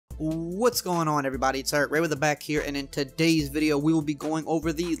What's going on, everybody? It's EricRayweather back here, and in today's video we will be going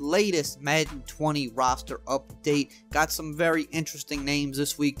over the latest Madden 20 roster update. Got some very interesting names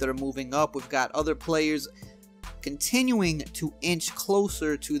this week that are moving up. We've got other players continuing to inch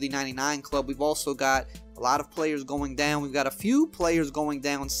closer to the 99 club. We've also got a lot of players going down. We've got a few players going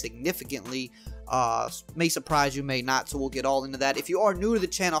down significantly. May surprise you, may not, so we'll get all into that. If you are new to the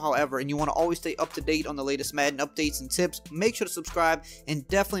channel, however, and you want to always stay up to date on the latest Madden updates and tips, make sure to subscribe and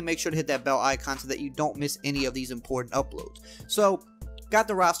definitely make sure to hit that bell icon so that you don't miss any of these important uploads. So, got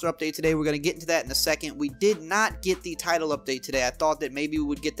the roster update today. We're going to get into that in a second. We did not get the title update today. I thought that maybe we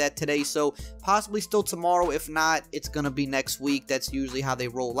would get that today, so possibly still tomorrow. If not, it's going to be next week. That's usually how they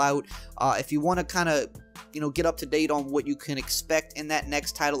roll out. If you want to kind of get up to date on what you can expect in that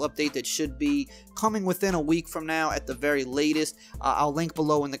next title update that should be coming within a week from now at the very latest, I'll link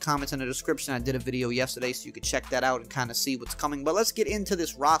below in the comments and the description. I did a video yesterday, so you could check that out and kind of see what's coming. But let's get into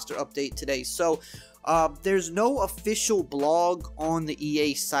this roster update today. So there's no official blog on the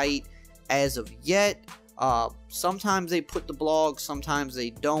EA site as of yet. Sometimes they put the blog, sometimes they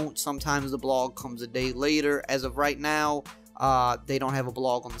don't. Sometimes the blog comes a day later. As of right now, they don't have a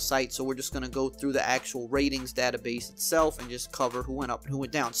blog on the site, so we're just going to go through the actual ratings database itself and just cover who went up and who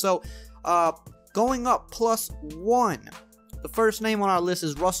went down. So, going up +1. The first name on our list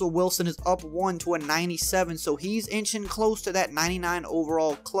is Russell Wilson, is up 1 to a 97, so he's inching close to that 99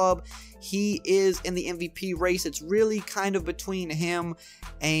 overall club. He is in the MVP race. It's really kind of between him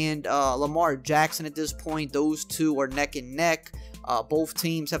and Lamar Jackson at this point. Those two are neck and neck. Both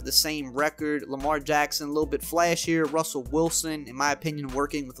teams have the same record. Lamar Jackson a little bit flashier. Russell Wilson, in my opinion,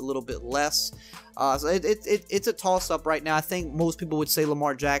 working with a little bit less. So it's a toss-up right now. I think most people would say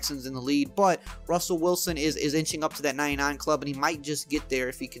Lamar Jackson's in the lead, but Russell Wilson is inching up to that 99 club, and he might just get there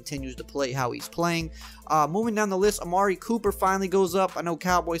if he continues to play how he's playing. Moving down the list, Amari Cooper finally goes up. I know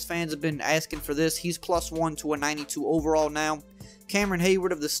Cowboys fans have been asking for this. He's +1 to a 92 overall now. Cameron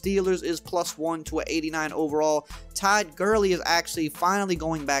Hayward of the Steelers is +1 to an 89 overall. Todd Gurley is actually finally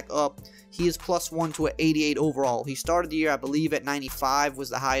going back up. He is +1 to an 88 overall. He started the year, I believe, at 95, was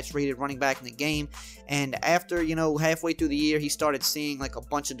the highest rated running back in the game. And after, halfway through the year, he started seeing like a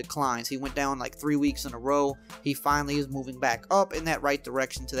bunch of declines. He went down like 3 weeks in a row. He finally is moving back up in that right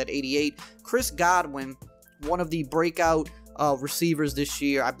direction to that 88. Chris Godwin, one of the breakout receivers this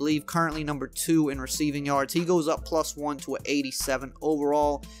year, I believe currently number 2 in receiving yards. He goes up +1 to an 87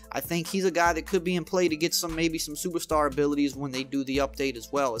 overall. I think he's a guy that could be in play to get maybe some superstar abilities when they do the update as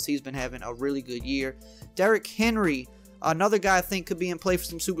well, as he's been having a really good year. Derrick Henry, another guy I think could be in play for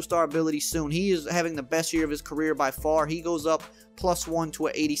some superstar ability soon. He is having the best year of his career by far. He goes up +1 to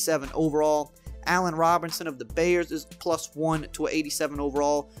an 87 overall. Allen Robinson of the Bears is +1 to an 87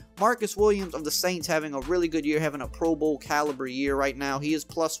 overall. Marcus Williams of the Saints having a really good year, having a Pro Bowl caliber year right now. He is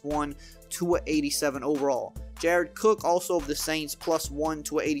 +1 to an 87 overall. Jared Cook, also of the Saints, +1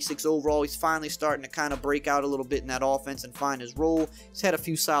 to an 86 overall. He's finally starting to kind of break out a little bit in that offense and find his role. He's had a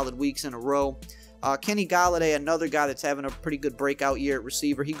few solid weeks in a row. Kenny Golladay, another guy that's having a pretty good breakout year at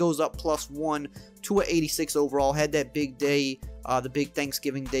receiver. He goes up +1 to an 86 overall. Had that big day, the big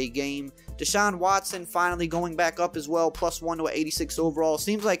Thanksgiving Day game. Deshaun Watson finally going back up as well, +1 to an 86 overall.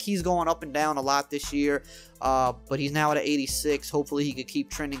 Seems like he's going up and down a lot this year, but he's now at an 86. Hopefully he could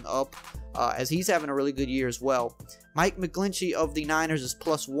keep trending up, as he's having a really good year as well. Mike McGlinchey of the Niners is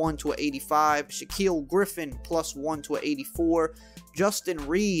 +1 to an 85. Shaquille Griffin, +1 to an 84. Justin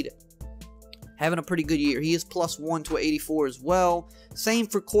Reed, having a pretty good year. He is +1 to an 84 as well. Same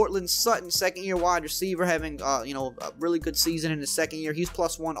for Cortland Sutton, second-year wide receiver, having a really good season in his second year. He's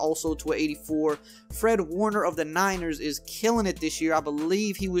 +1 also to an 84. Fred Warner of the Niners is killing it this year. I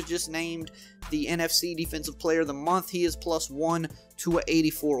believe he was just named the NFC Defensive Player of the Month. He is +1 to an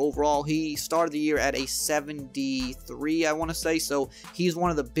 84 overall. He started the year at a 73, I want to say, so he's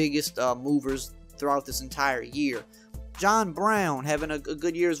one of the biggest movers throughout this entire year. John Brown having a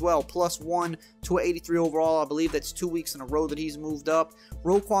good year as well, +1 to an 83 overall. I believe that's 2 weeks in a row that he's moved up.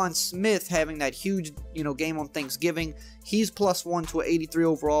 Roquan Smith having that huge game on Thanksgiving. He's +1 to an 83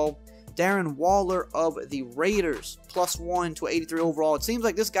 overall. Darren Waller of the Raiders, +1 to 83 overall. It seems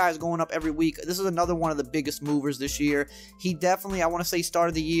like this guy's going up every week. This is another one of the biggest movers this year. He definitely, I want to say,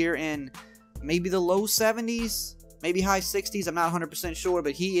 started the year in maybe the low 70s. Maybe high 60s, I'm not 100% sure,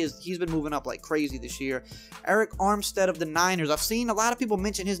 but he's been moving up like crazy this year. Eric Armstead of the Niners. I've seen a lot of people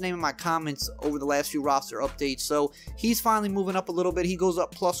mention his name in my comments over the last few roster updates, so he's finally moving up a little bit. He goes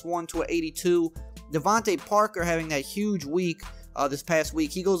up +1 to an 82. Devontae Parker having that huge week this past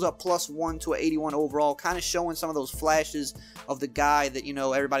week. He goes up +1 to an 81 overall, kind of showing some of those flashes of the guy that, you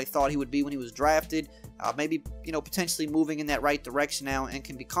know, everybody thought he would be when he was drafted. Maybe, you know, potentially moving in that right direction now and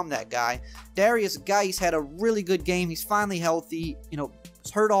can become that guy. Darius Geis had a really good game. He's finally healthy. You know,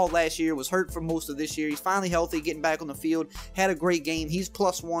 was hurt all last year, was hurt for most of this year. He's finally healthy, getting back on the field. Had a great game. He's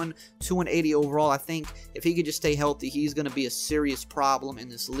 +1 to an 80 overall. I think if he could just stay healthy, he's going to be a serious problem in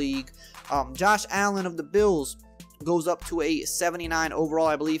this league. Josh Allen of the Bills goes up to a 79 overall.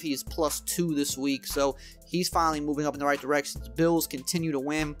 I believe he is +2 this week, so he's finally moving up in the right direction. The Bills continue to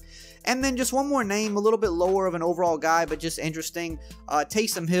win. And then just one more name, a little bit lower of an overall guy, but just interesting.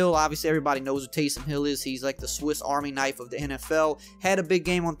 Taysom Hill, obviously everybody knows what Taysom Hill is. He's like the Swiss Army knife of the NFL. Had a big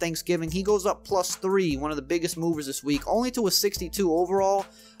game on Thanksgiving. He goes up +3, one of the biggest movers this week, only to a 62 overall,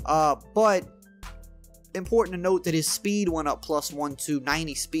 but important to note that his speed went up +1 to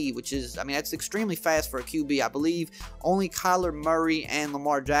 90 speed, which is, I mean, that's extremely fast for a QB. I believe only Kyler Murray and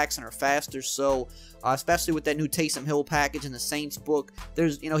Lamar Jackson are faster, so especially with that new Taysom Hill package in the Saints book,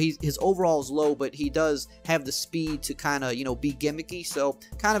 there's, you know, his overall is low, but he does have the speed to kind of, you know, be gimmicky, so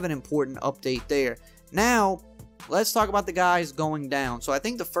kind of an important update there. Now, let's talk about the guys going down. So I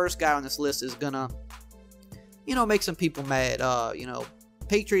think the first guy on this list is gonna, you know, make some people mad. You know,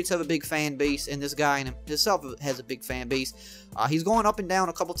 Patriots have a big fan base, and this guy himself has a big fan base. He's going up and down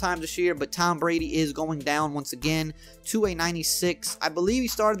a couple times this year, but Tom Brady is going down once again to a 96. I believe he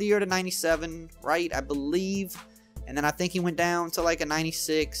started the year at a 97, right? I believe. And then I think he went down to like a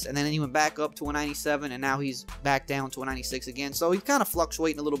 96, and then he went back up to a 97, and now he's back down to a 96 again. So he's kind of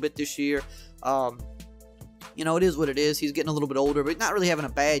fluctuating a little bit this year. You know, it is what it is. He's getting a little bit older, but not really having a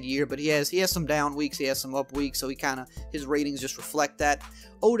bad year. But he has some down weeks, he has some up weeks, so his ratings just reflect that.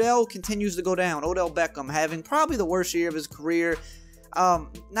 Odell continues to go down. Odell Beckham having probably the worst year of his career.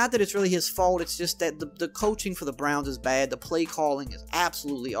 Not that it's really his fault. It's just that the coaching for the Browns is bad. The play calling is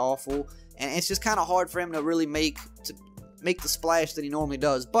absolutely awful, and it's just kind of hard for him to really make the splash that he normally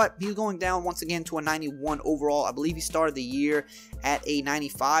does. But he's going down once again to a 91 overall. I believe he started the year at a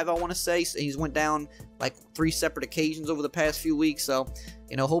 95, I want to say. So he's went down like 3 separate occasions over the past few weeks. So,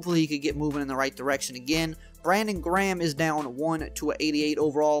 you know, hopefully he could get moving in the right direction again. Brandon Graham is down 1 to an 88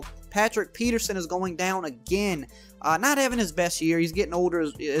 overall. Patrick Peterson is going down again. Not having his best year. He's getting older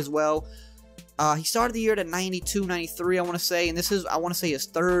as well. He started the year at 92, 93, I want to say, and this is, I want to say, his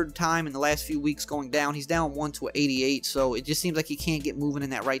third time in the last few weeks going down. He's down 1 to 88, so it just seems like he can't get moving in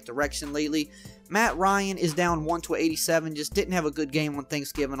that right direction lately. Matt Ryan is down 1 to 87, just didn't have a good game on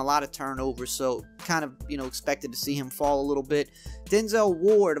Thanksgiving, a lot of turnovers, so kind of, you know, expected to see him fall a little bit. Denzel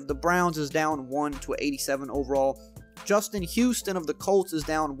Ward of the Browns is down 1 to 87 overall. Justin Houston of the Colts is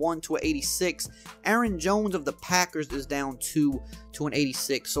down 1 to an 86. Aaron Jones of the Packers is down 2 to an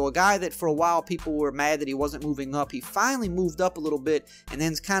 86. So a guy that for a while people were mad that he wasn't moving up. He finally moved up a little bit, and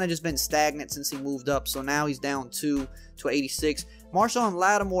then's kind of just been stagnant since he moved up. So now he's down 2 to 86. Marshawn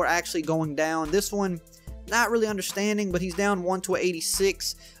Lattimore actually going down. This one, not really understanding, but he's down 1 to an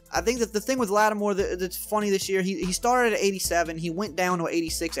 86. I think that the thing with Lattimore that's funny this year, he started at 87. He went down to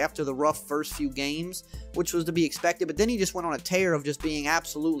 86 after the rough first few games, which was to be expected. But then he just went on a tear of just being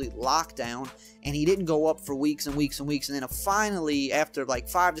absolutely locked down, and he didn't go up for weeks and weeks and weeks. And then finally, after like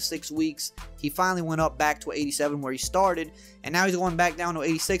 5 to 6 weeks, he finally went up back to 87 where he started, and now he's going back down to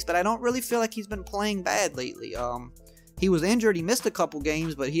 86. But I don't really feel like he's been playing bad lately. He was injured. He missed a couple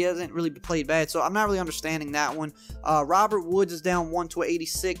games, but he hasn't really played bad, so I'm not really understanding that one. Robert Woods is down 1 to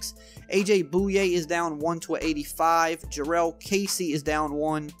 86. AJ Bouye is down 1 to 85. Jarrell Casey is down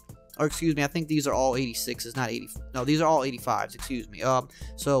 1. Or excuse me, I think these are all 86s, not 80. No, these are all 85s. Excuse me.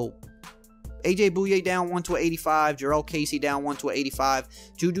 So AJ Bouye down 1 to 85. Jarrell Casey down 1 to 85.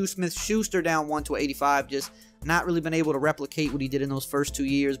 Juju Smith-Schuster down 1 to 85. Just not really been able to replicate what he did in those first 2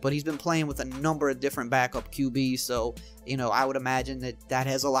 years, but he's been playing with a number of different backup QBs, so, you know, I would imagine that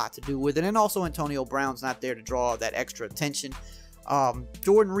has a lot to do with it. And also Antonio Brown's not there to draw that extra attention.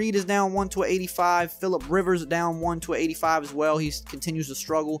 Jordan Reed is down 1 to 85. Phillip Rivers down 1 to 85 as well. He continues to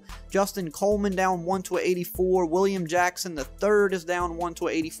struggle. Justin Coleman down 1 to 84. William Jackson III is down 1 to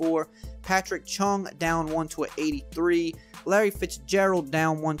 84. Patrick Chung down 1 to 83. Larry Fitzgerald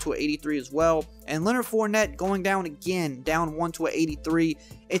down 1 to 83 as well. And Leonard Fournette going down again, down 1 to 83.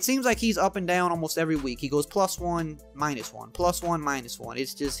 It seems like he's up and down almost every week. He goes +1, -1, +1, -1.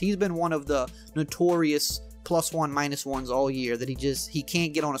 It's just, he's been one of the notorious +1, -1s all year that he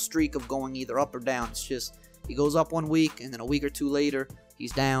can't get on a streak of going either up or down. It's just, he goes up 1 week, and then a week or two later,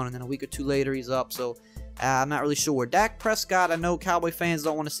 he's down, and then a week or two later, he's up. So I'm not really sure. Dak Prescott, I know Cowboy fans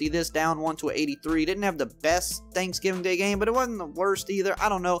don't want to see this, down 1 to 83. Didn't have the best Thanksgiving Day game, but it wasn't the worst either. I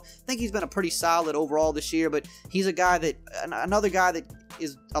don't know. I think he's been a pretty solid overall this year, but he's a guy that, another guy that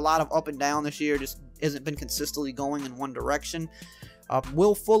is a lot of up and down this year, just hasn't been consistently going in one direction.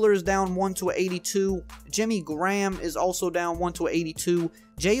 Will Fuller is down 1 to 82. Jimmy Graham is also down 1 to 82.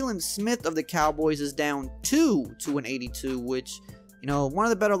 Jalen Smith of the Cowboys is down 2 to an 82, which, you know, one of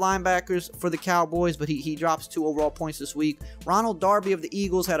the better linebackers for the Cowboys, but he drops 2 overall points this week. Ronald Darby of the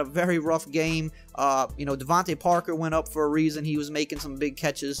Eagles had a very rough game. You know, Devontae Parker went up for a reason. He was making some big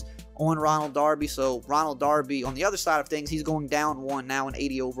catches on Ronald Darby. So Ronald Darby, on the other side of things, he's going down 1 now, an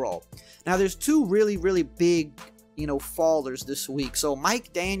 80 overall. Now, there's 2 really, really big, you know, fallers this week. So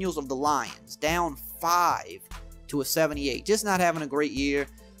Mike Daniels of the Lions, down 5 to a 78. Just not having a great year.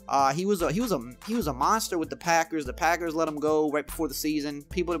 He was a monster with the Packers. The Packers let him go right before the season.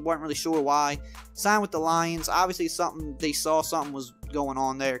 People weren't really sure why. Signed with the Lions. Obviously, they saw something was going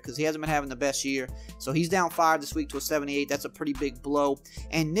on there because he hasn't been having the best year. So he's down 5 this week to a 78. That's a pretty big blow.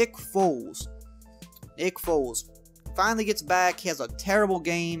 And Nick Foles finally gets back. He has a terrible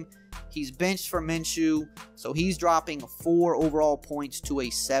game. He's benched for Minshew, so he's dropping 4 overall points to a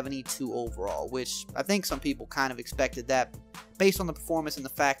 72 overall, which I think some people kind of expected that based on the performance and the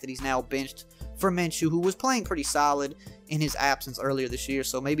fact that he's now benched for Minshew, who was playing pretty solid in his absence earlier this year.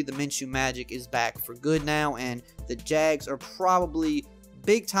 So maybe the Minshew magic is back for good now, and the Jags are probably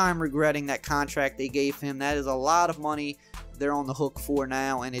big time regretting that contract they gave him. That is a lot of money they're on the hook for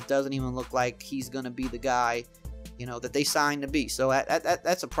now, and it doesn't even look like he's going to be the guy, you know, that they signed to be. So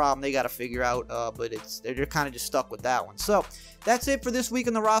that's a problem they got to figure out, but they're kind of just stuck with that one. So that's it for this week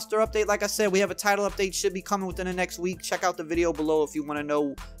in the roster update. Like I said, we have a title update, should be coming within the next week. Check out the video below if you want to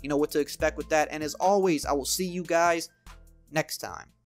know, you know, what to expect with that. And as always, I will see you guys next time.